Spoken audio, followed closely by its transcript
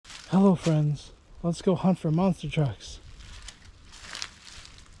Hello friends, let's go hunt for monster trucks.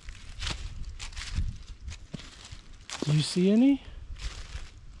 Do you see any?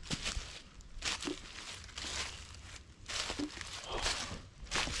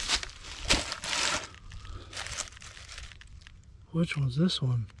 Which one's this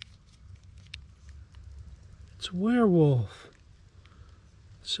one? It's a werewolf.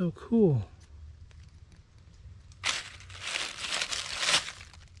 So cool.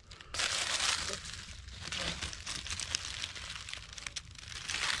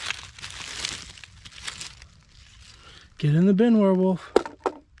 Get in the bin, werewolf.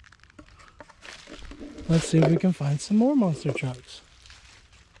 Let's see if we can find some more monster trucks.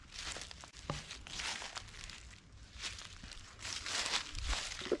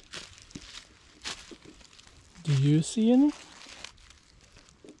 Do you see any?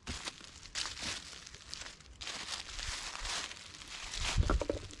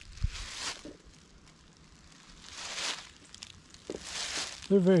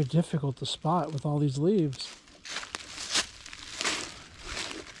 They're very difficult to spot with all these leaves.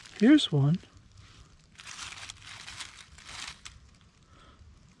 Here's one.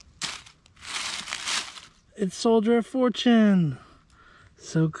 It's Soldier of Fortune.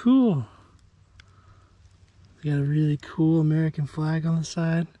 So cool. Got a really cool American flag on the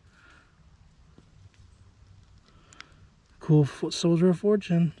side. Cool Soldier of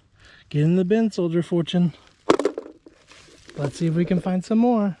Fortune. Get in the bin, Soldier of Fortune. Let's see if we can find some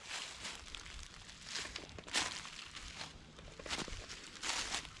more.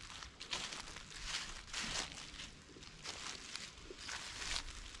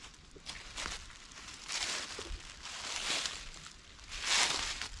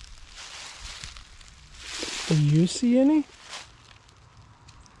 Do you see any?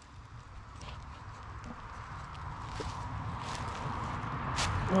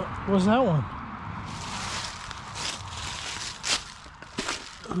 What was that one?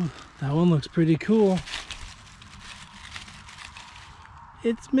 Ooh, that one looks pretty cool.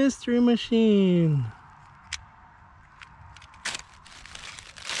 It's Mystery Machine.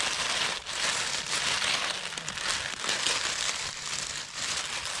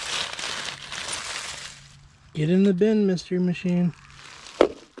 Get in the bin, Mystery Machine.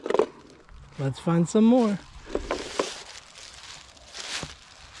 Let's find some more.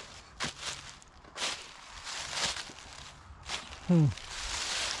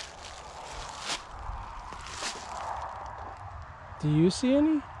 Do you see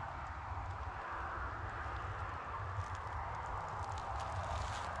any?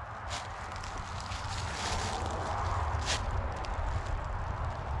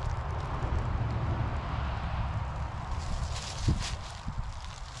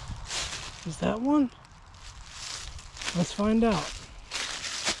 Is that one? Let's find out.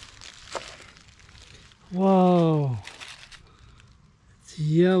 Whoa. It's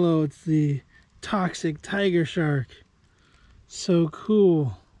yellow. It's the toxic tiger shark. So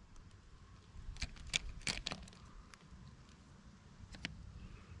cool.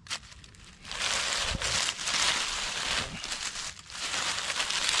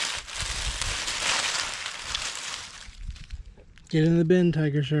 Get in the bin,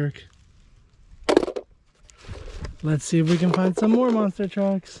 tiger shark. Let's see if we can find some more monster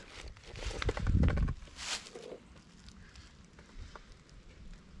trucks.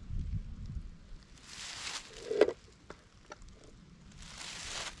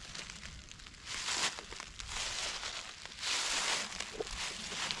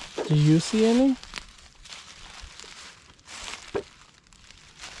 Do you see any?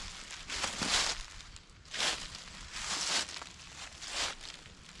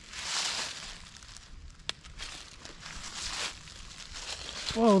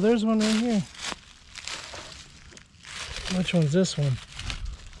 Whoa, there's one right here. Which one's this one?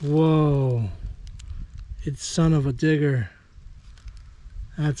 Whoa. It's Son of a Digger.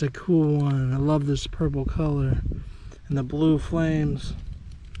 That's a cool one. I love this purple color and the blue flames.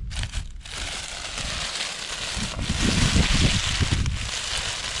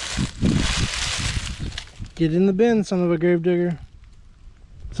 Get in the bin, son of a grave digger.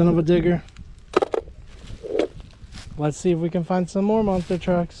 Son of a digger. Let's see if we can find some more monster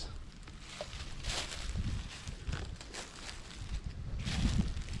trucks.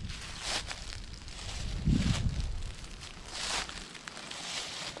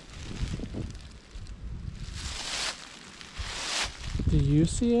 Do you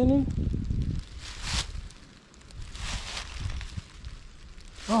see any?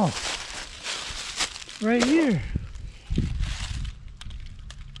 Oh, right here.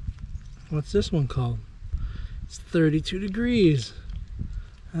 What's this one called? It's 32 degrees.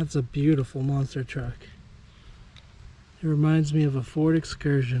 That's a beautiful monster truck. It reminds me of a Ford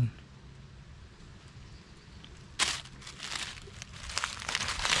Excursion.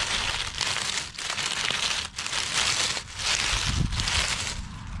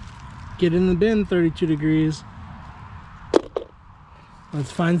 Get in the bin, 32 degrees.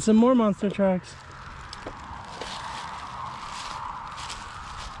 Let's find some more monster trucks.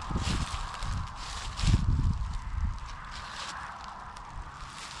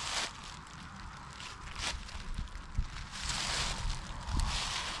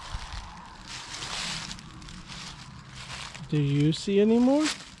 Do you see any more?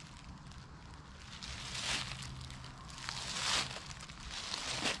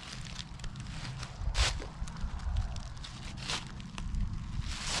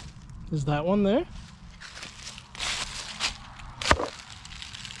 Is that one there?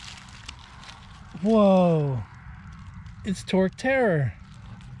 Whoa! It's Torque Terror.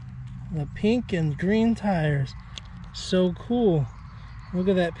 The pink and green tires. So cool. Look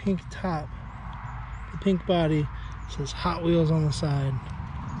at that pink top. The pink body. It says Hot Wheels on the side.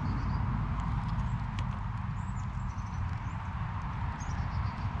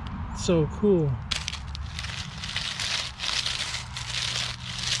 So cool.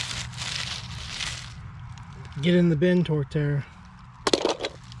 Get in the bin, Torque Terror.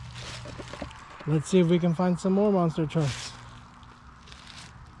 Let's see if we can find some more monster trucks.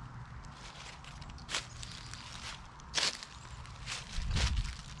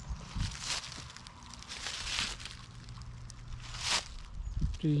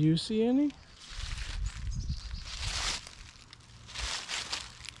 Do you see any?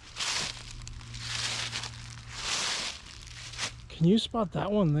 Can you spot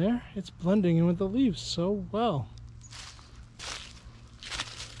that one there? It's blending in with the leaves so well.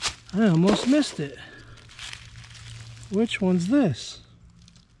 I almost missed it. Which one's this?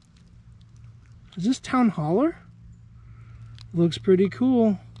 Is this Town Hauler? Looks pretty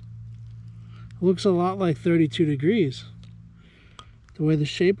cool. Looks a lot like 32 degrees. The way the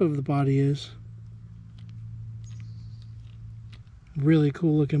shape of the body is. Really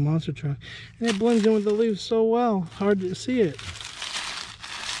cool looking monster truck. And it blends in with the leaves so well. Hard to see it.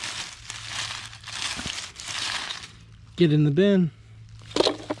 Get in the bin.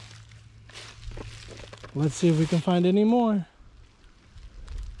 Let's see if we can find any more.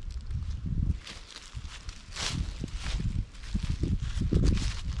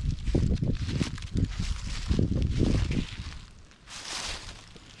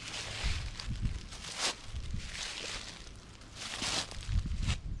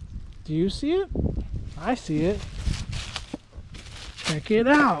 Do you see it? I see it. Check it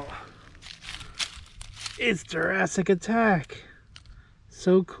out. It's Jurassic Attack.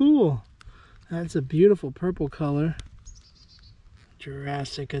 So cool. That's a beautiful purple color.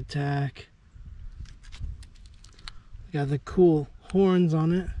 Jurassic Attack. Got the cool horns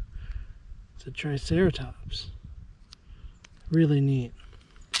on it. It's a Triceratops. Really neat.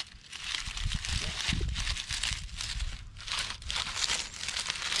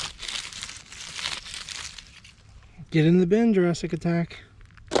 Get in the bin, Jurassic Attack.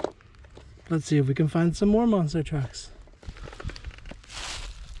 Let's see if we can find some more monster trucks.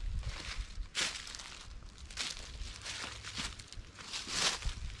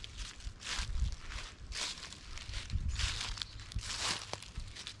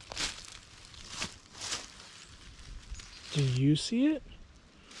 Do you see it?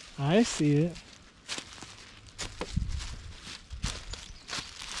 I see it.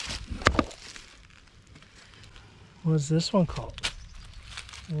 What's this one called?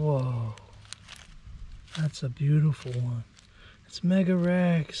 Whoa. That's a beautiful one. It's Mega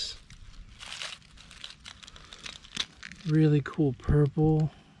Rex. Really cool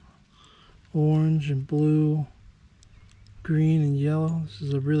purple, orange and blue, green and yellow. This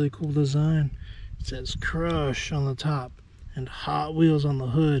is a really cool design. It says Crush on the top and Hot Wheels on the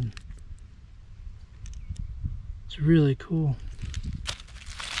hood. It's really cool.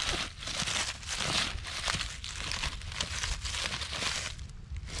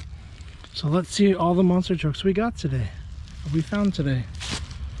 So let's see all the monster trucks we got today. What we found today.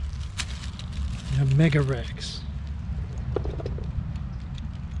 We have Mega Rex.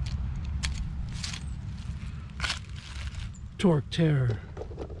 Torque Terror.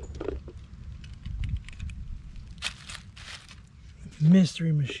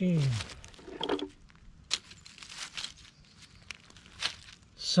 Mystery Machine.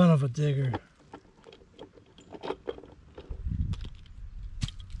 Son of a Digger.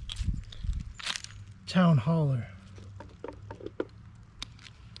 Town Hauler.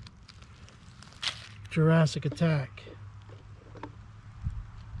 Jurassic Attack.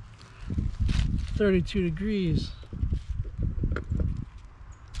 32 degrees.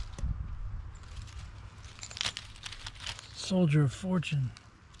 Soldier of Fortune.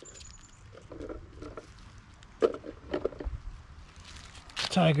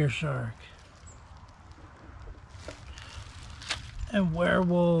 Tiger Shark. And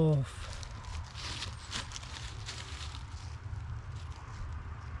Werewolf.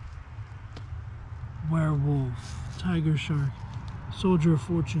 Werewolf. Tiger Shark. Soldier of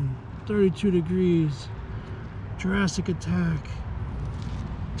Fortune. 32 degrees. Jurassic Attack.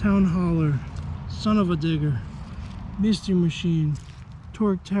 Town Hauler. Son-uva Digger. Mystery Machine.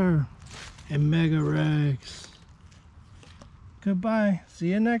 Torque Terror. And Mega Rex. Goodbye.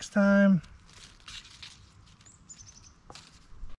 See you next time.